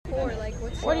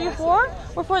What are you for?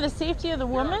 We're for the safety of the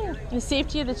woman and the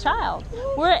safety of the child.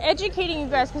 We're educating you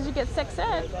guys because you get sex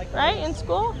ed, right, in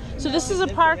school? So this is a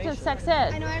part of sex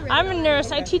ed. I'm a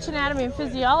nurse. I teach anatomy and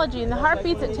physiology, and the heart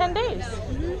beats at 10 days.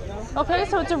 Okay,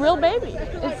 so it's a real baby.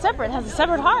 It's separate. It has a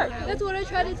separate heart. That's what I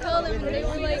tried to tell them, and they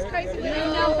were like,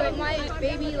 no, my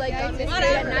baby, like, got this big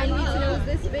at 9 weeks, and it was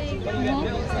this big.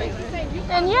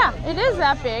 And yeah, it is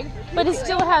that big, but it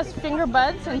still has finger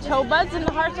buds and toe buds, and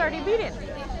the heart's already beating.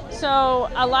 So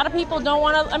a lot of people don't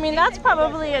want to, I mean, that's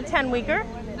probably a 10-weeker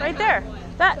right there.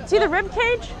 See the rib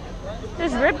cage?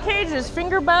 There's rib cage, there's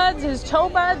finger buds, there's toe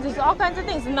buds, there's all kinds of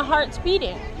things, and the heart's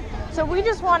beating. So we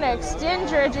just want to extend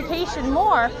your education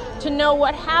more to know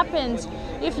what happens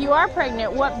if you are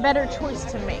pregnant, what better choice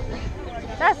to make.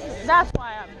 That's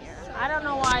why I'm here. I don't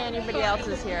know why anybody else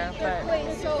is here, but...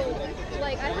 Wait, so,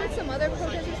 like, I heard some other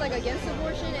protesters, like, against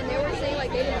abortion, and they were saying,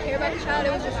 like, they didn't care about the child,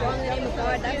 it was just wrong in the name of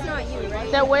God. That's not you,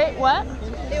 right? That wait, what?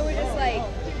 They were just, like,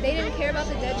 they didn't care about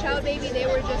the dead child baby, they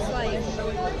were just, like,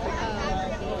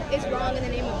 it's wrong in the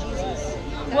name of Jesus.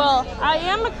 Well, I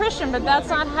am a Christian, but that's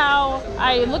not how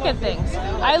I look at things.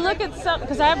 I look at some,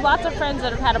 because I have lots of friends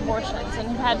that have had abortions and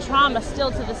have had trauma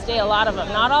still to this day, a lot of them.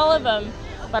 Not all of them,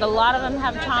 but a lot of them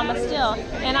have trauma still.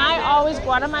 And I always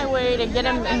go out of my way to get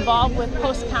them involved with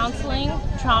post-counseling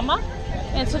trauma,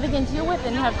 and so they can deal with it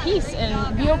and have peace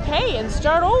and be okay and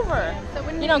start over.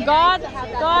 You know, God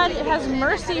has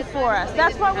mercy for us.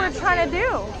 That's what we're trying to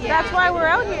do. That's why we're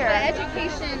out here. The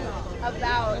education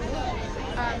about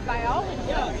biology.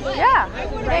 Yeah,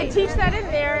 they teach that in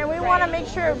there, and we want to make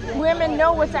sure women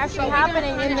know what's actually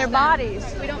happening in their bodies.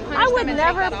 We don't punish I would them and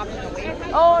never. take that option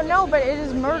away. Oh no, but it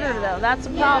is murder though. That's a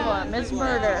problem. It's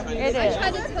murder. It I is.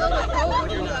 tried to tell the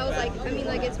pro-abortion, I was like, I mean,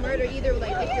 like, it's murder either,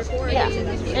 like, if you're for it, Yeah,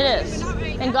 it's it is.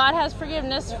 And God has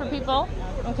forgiveness for people.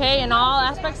 Okay, in all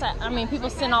aspects. I mean,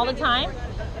 people sin all the time,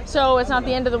 so it's not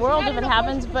the end of the world if it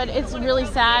happens. But it's a really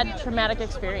sad, traumatic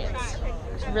experience.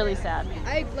 It's really sad.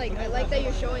 I like that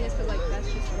you're showing this because, like,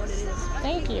 that's just what it is.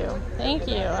 Thank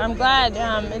you. I'm glad.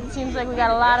 It seems like we got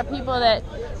a lot of people that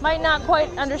might not quite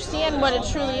understand what it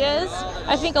truly is.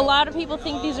 I think a lot of people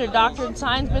think these are doctored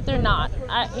signs, but they're not.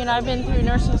 I've been through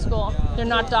nursing school. They're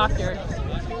not doctored.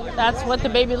 That's what the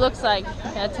baby looks like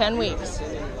at 10 weeks.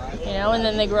 And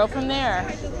then they grow from there.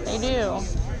 They do.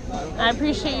 I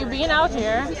appreciate you being out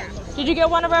here. Did you get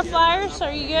one of our flyers?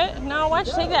 Are you good? No, why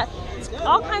don't you take that? It's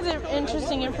all kinds of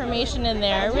interesting information in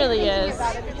there. It really is.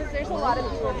 Because there's a lot of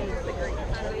people who disagree.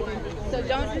 So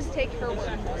don't just take her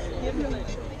word.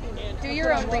 Do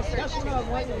your own research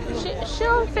too.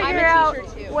 She'll figure out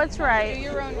what's right. Do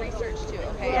your own research too,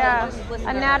 okay? Yeah.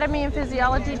 Anatomy and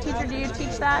physiology teacher, do you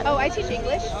teach that? Oh, I teach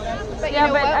English. But yeah,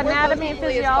 you know but what? anatomy and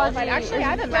physiology Actually, I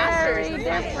have a is master's. very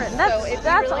different. So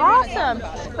That's really awesome.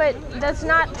 But that's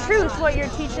not truth what you're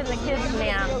teaching the kids,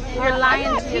 ma'am. You're lying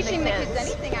I'm not to teaching the the kids.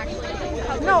 kids anything,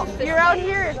 actually. No, you're out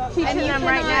here teaching them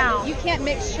right now. You can't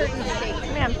mix church and state.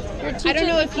 Ma'am, you're teaching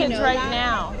the kids right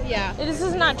now. Yeah. This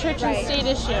is not church and state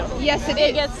issue. Yes, it They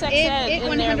is. get sex ed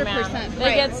in there, ma'am.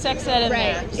 They get sex ed in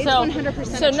there. It's So, 100%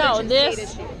 so a no, church and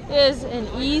this state issue. is an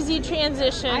easy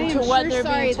transition to what they're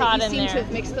being taught in that you seem to there.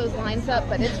 have mixed those lines up,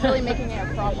 but it's really making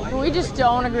it a problem. We just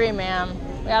don't agree, ma'am.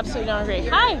 We absolutely don't agree.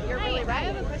 Hi. Hi, I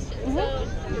have a question. So,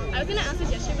 I was gonna ask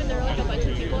this yesterday, but there were like a bunch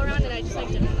of people around, and I just like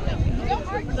didn't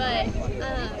But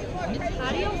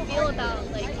how do you feel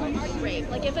about like rape?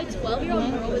 Like if a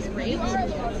 12-year-old girl was raped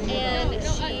and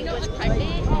she was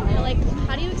pregnant, like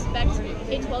how do you expect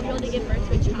a 12-year-old to give birth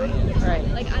to a child? Right.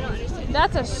 Like I don't understand.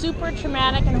 That's a super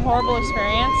traumatic and horrible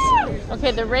experience.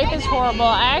 Okay, the rape is horrible.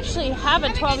 I actually have a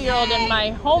 12-year-old in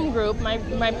my home group, my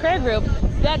prayer group,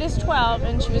 that is 12,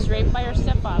 and she was raped by her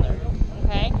stepfather.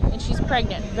 Okay, and she's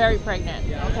pregnant, very pregnant.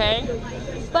 Okay,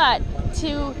 but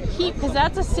to keep, because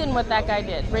that's a sin what that guy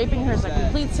did. Raping her is a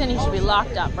complete sin. He should be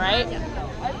locked up, right?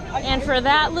 And for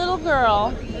that little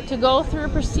girl to go through a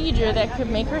procedure that could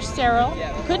make her sterile,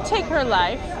 could take her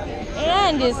life,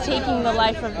 and is taking the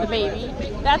life of the baby,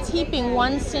 that's heaping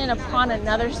one sin upon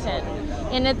another sin.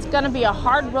 And it's going to be a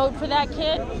hard road for that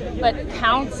kid, but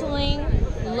counseling,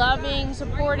 loving,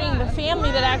 supporting the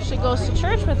family that actually goes to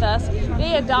church with us,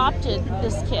 they adopted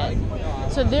this kid.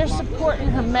 So they're supporting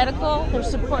her medical, they're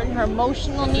supporting her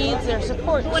emotional needs, they're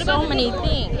supporting so many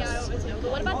things.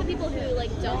 But what about the people who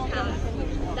like don't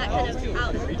have that kind of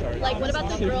out? Like what about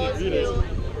the girls who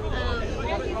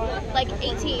like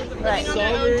 18, living Right. on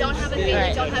their own, don't have a family,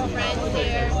 Right. don't have friends,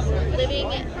 they're living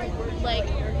like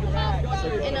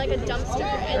in like a dumpster,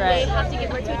 and Right. they have to give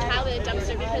birth to a child in a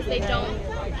dumpster because they don't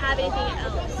have anything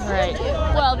else. Right.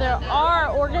 Well, there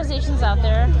are organizations out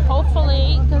there,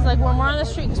 hopefully, because like when we're on the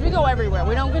street, because we go everywhere.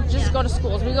 We don't just go to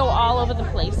schools. We go all over the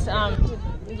place to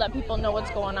let people know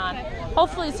what's going on.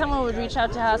 Hopefully someone would reach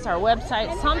out to us, our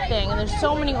website, something, and there's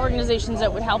so many organizations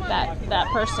that would help that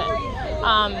person.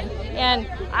 And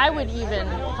I would even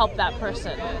help that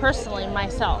person personally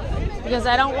myself, because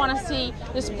I don't want to see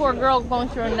this poor girl going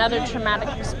through another traumatic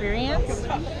experience.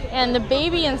 And the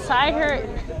baby inside her,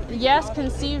 yes,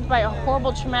 conceived by a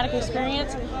horrible traumatic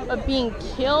experience, but being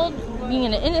killed, being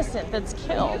an innocent that's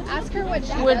killed, Ask her what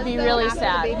she would does, be though, really after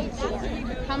sad. the baby's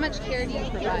born. How much care do you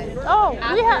provide? Oh,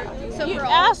 we After- have. so You for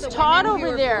all ask the Todd women who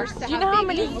over are there. forced to Do you have know how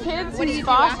many babies, kids what do he's you do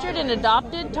fostered after? and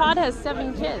adopted? Todd has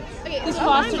 7 kids. Okay, He's so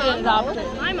fostered my and mom-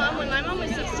 adopted. when my mom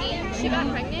was 16, she got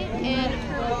pregnant, and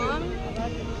her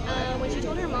mom, when she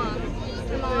told her mom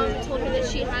told her that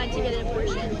she had to get an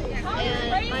abortion.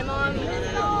 And my mom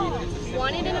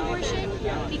wanted an abortion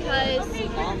because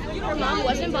her mom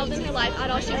wasn't involved in her life at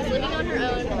all. She was living on her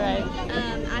own Right.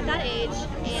 at that age.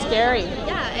 And, Scary.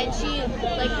 Yeah, and she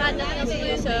had nothing else to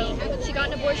do, so she got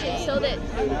an abortion so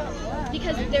that,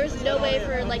 because there was no way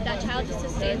for that child to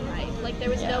sustain life. There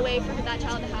was no way for that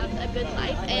child to have a good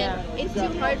life, and it's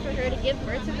too hard for her to give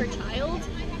birth to her child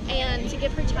and to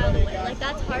give her child away.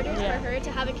 That's harder for her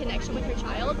to have a connection with her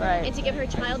child and to give her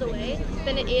child away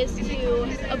than it is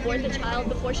to abort the child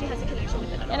before she has a connection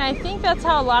with it. And I think that's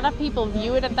how a lot of people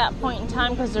view it at that point in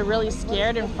time, because they're really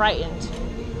scared and frightened.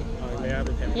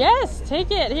 Yes,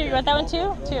 take it. Here, you want that one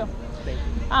too? Two.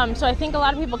 So I think a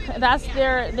lot of people, that's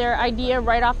their idea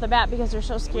right off the bat, because they're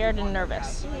so scared and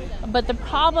nervous. But the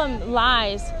problem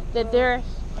lies that they're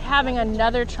having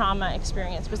another trauma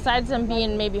experience. Besides them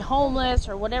being maybe homeless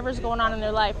or whatever's going on in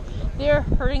their life, they're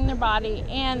hurting their body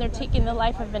and they're taking the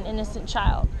life of an innocent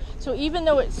child. So even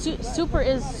though it's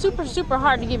super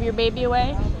hard to give your baby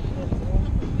away,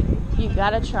 you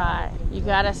gotta try. You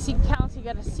gotta seek counsel, you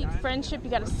gotta seek friendship, you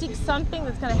gotta seek something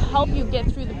that's gonna help you get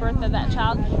through the birth of that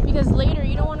child, because later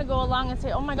you don't wanna go along and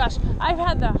say, oh my gosh, I've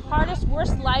had the hardest,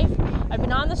 worst life, I've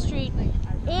been on the street,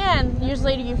 and years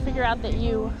later you figure out that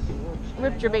you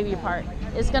ripped your baby apart.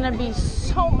 It's gonna be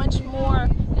so much more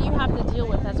that you have to deal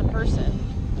with as a person.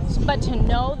 But to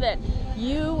know that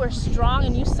you were strong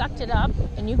and you sucked it up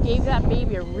and you gave that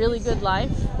baby a really good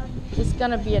life, it's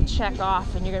gonna be a check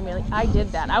off, and you're gonna be like, I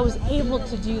did that. I was able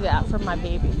to do that for my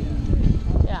baby.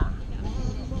 Yeah.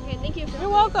 Okay, thank you. You're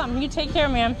welcome. You take care,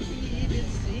 man.